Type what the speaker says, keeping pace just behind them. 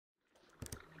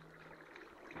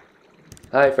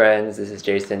Hi friends, this is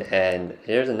Jason and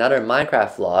here's another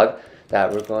Minecraft vlog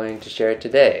that we're going to share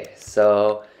today.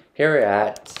 So here we're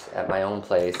at my own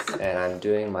place and I'm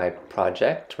doing my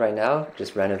project right now,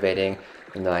 just renovating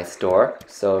my store.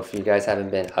 So if you guys haven't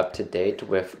been up to date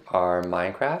with our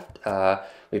Minecraft,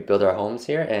 we built our homes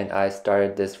here and I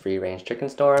started this free-range chicken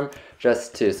storm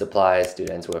just to supply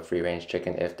students with free-range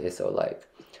chicken if they so like.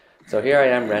 So here I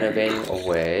am renovating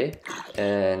away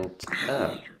and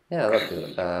yeah, look,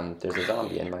 there's a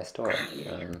zombie in my store.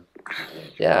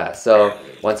 Yeah, so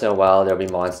once in a while there'll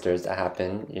be monsters that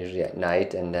happen, usually at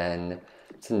night, and then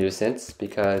it's a nuisance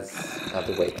because I have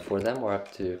to wait for them or I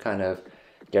have to kind of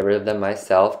get rid of them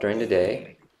myself during the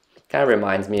day. Kind of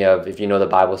reminds me of, if you know the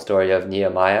Bible story of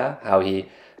Nehemiah, how he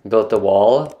built the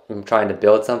wall, trying to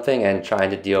build something and trying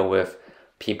to deal with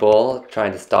people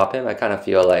trying to stop him. I kind of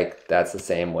feel like that's the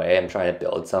same way. I'm trying to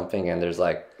build something and there's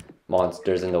like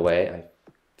monsters in the way. I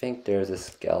think there's a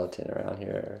skeleton around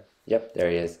here. Yep,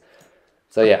 there he is.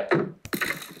 So yeah.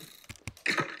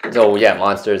 So yeah,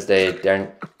 monsters, they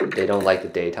don't like the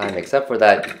daytime except for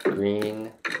that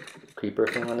green creeper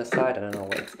thing on the side. I don't know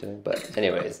what it's doing, but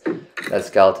anyways, that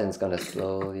skeleton's gonna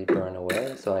slowly burn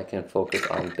away so I can focus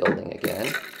on building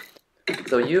again.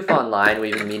 So Youth Online,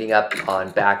 we've been meeting up on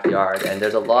Backyard, and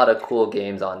there's a lot of cool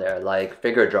games on there, like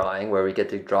figure drawing, where we get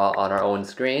to draw on our own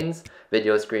screens,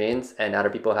 video screens, and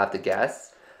other people have to guess.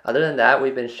 Other than that,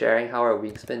 we've been sharing how our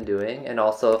week's been doing, and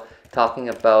also talking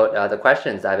about the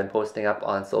questions I've been posting up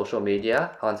on social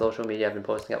media. On social media, I've been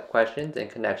posting up questions in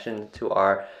connection to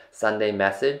our Sunday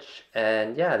message,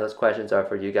 and yeah, those questions are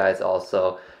for you guys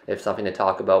also, if something to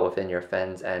talk about within your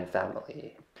friends and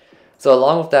family. So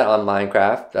along with that on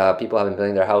Minecraft, people have been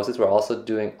building their houses. We're also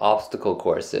doing obstacle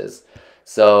courses.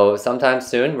 So sometime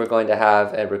soon we're going to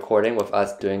have a recording with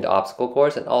us doing the obstacle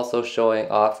course and also showing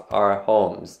off our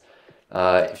homes.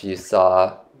 If you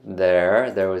saw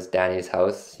there was Danny's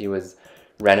house. He was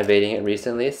renovating it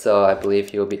recently, so I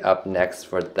believe he'll be up next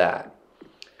for that.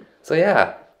 So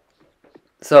yeah.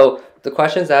 So the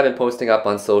questions I've been posting up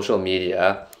on social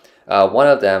media, one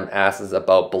of them asks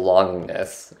about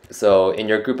belongingness. So in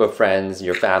your group of friends,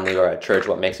 your family, or at church,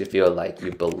 what makes you feel like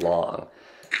you belong?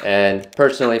 And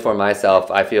personally for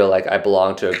myself, I feel like I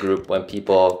belong to a group when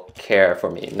people care for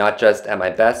me, not just at my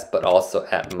best, but also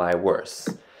at my worst.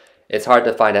 It's hard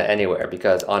to find that anywhere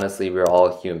because honestly, we're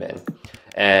all human.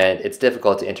 And it's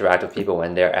difficult to interact with people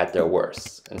when they're at their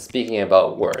worst. And speaking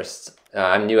about worst,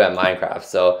 I'm new at Minecraft,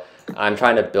 so I'm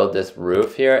trying to build this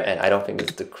roof here and I don't think this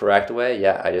is the correct way.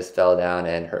 Yeah, I just fell down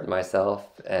and hurt myself.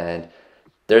 And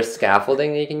there's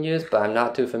scaffolding you can use, but I'm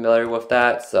not too familiar with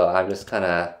that. So I'm just kind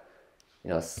of,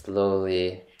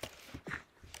 slowly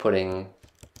putting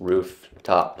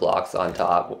rooftop blocks on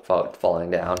top without falling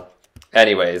down.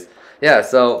 Anyways, yeah,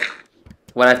 so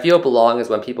when I feel belong is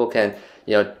when people can,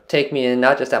 take me in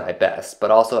not just at my best,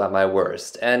 but also at my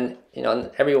worst. And,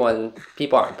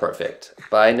 people aren't perfect,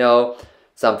 but I know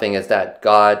something is that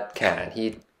God can.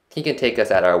 He can take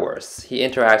us at our worst. He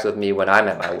interacts with me when I'm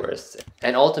at my worst.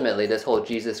 And ultimately, this whole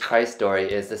Jesus Christ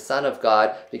story is the Son of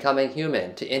God becoming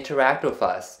human to interact with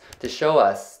us, to show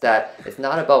us that it's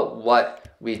not about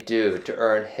what we do to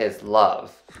earn His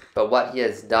love, but what He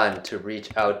has done to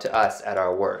reach out to us at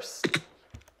our worst.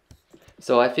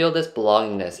 So I feel this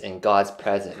belongingness in God's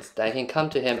presence, that I can come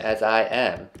to Him as I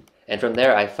am. And from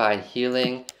there I find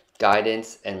healing,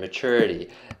 guidance, and maturity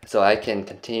so I can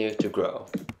continue to grow.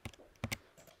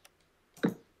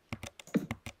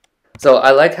 So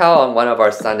I like how on one of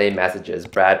our Sunday messages,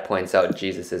 Brad points out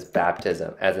Jesus'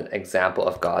 baptism as an example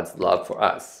of God's love for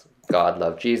us. God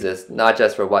loved Jesus not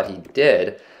just for what He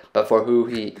did, but for who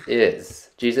He is.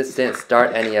 Jesus didn't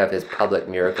start any of His public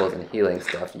miracles and healing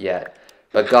stuff yet,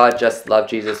 but God just loved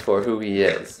Jesus for who He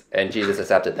is, and Jesus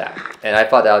accepted that. And I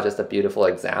thought that was just a beautiful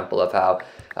example of how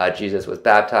Jesus was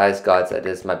baptized. God said,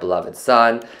 "This is my beloved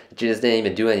Son." Jesus didn't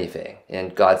even do anything,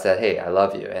 and God said, "Hey, I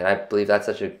love you." And I believe that's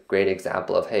such a great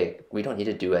example of, hey, we don't need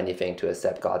to do anything to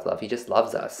accept God's love. He just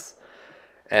loves us.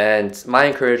 And my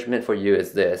encouragement for you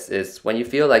is this, is when you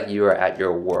feel like you are at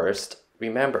your worst,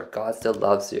 remember, God still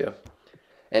loves you.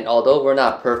 And although we're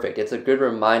not perfect, it's a good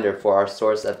reminder for our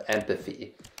source of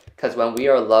empathy. Because when we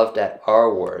are loved at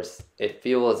our worst, it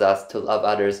fuels us to love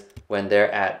others when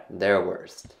they're at their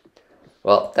worst.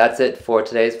 Well, that's it for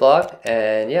today's vlog.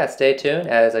 And yeah, stay tuned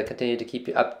as I continue to keep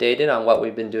you updated on what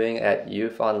we've been doing at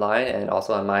Youth Online and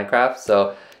also on Minecraft.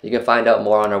 So you can find out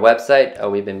more on our website.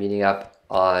 We've been meeting up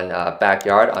on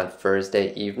Backyard on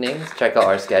Thursday evenings. Check out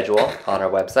our schedule on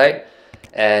our website.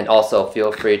 And also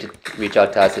feel free to reach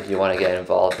out to us if you want to get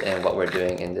involved in what we're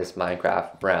doing in this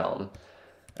Minecraft realm.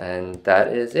 And that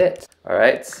is it.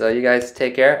 Alright, so you guys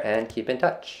take care and keep in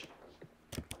touch.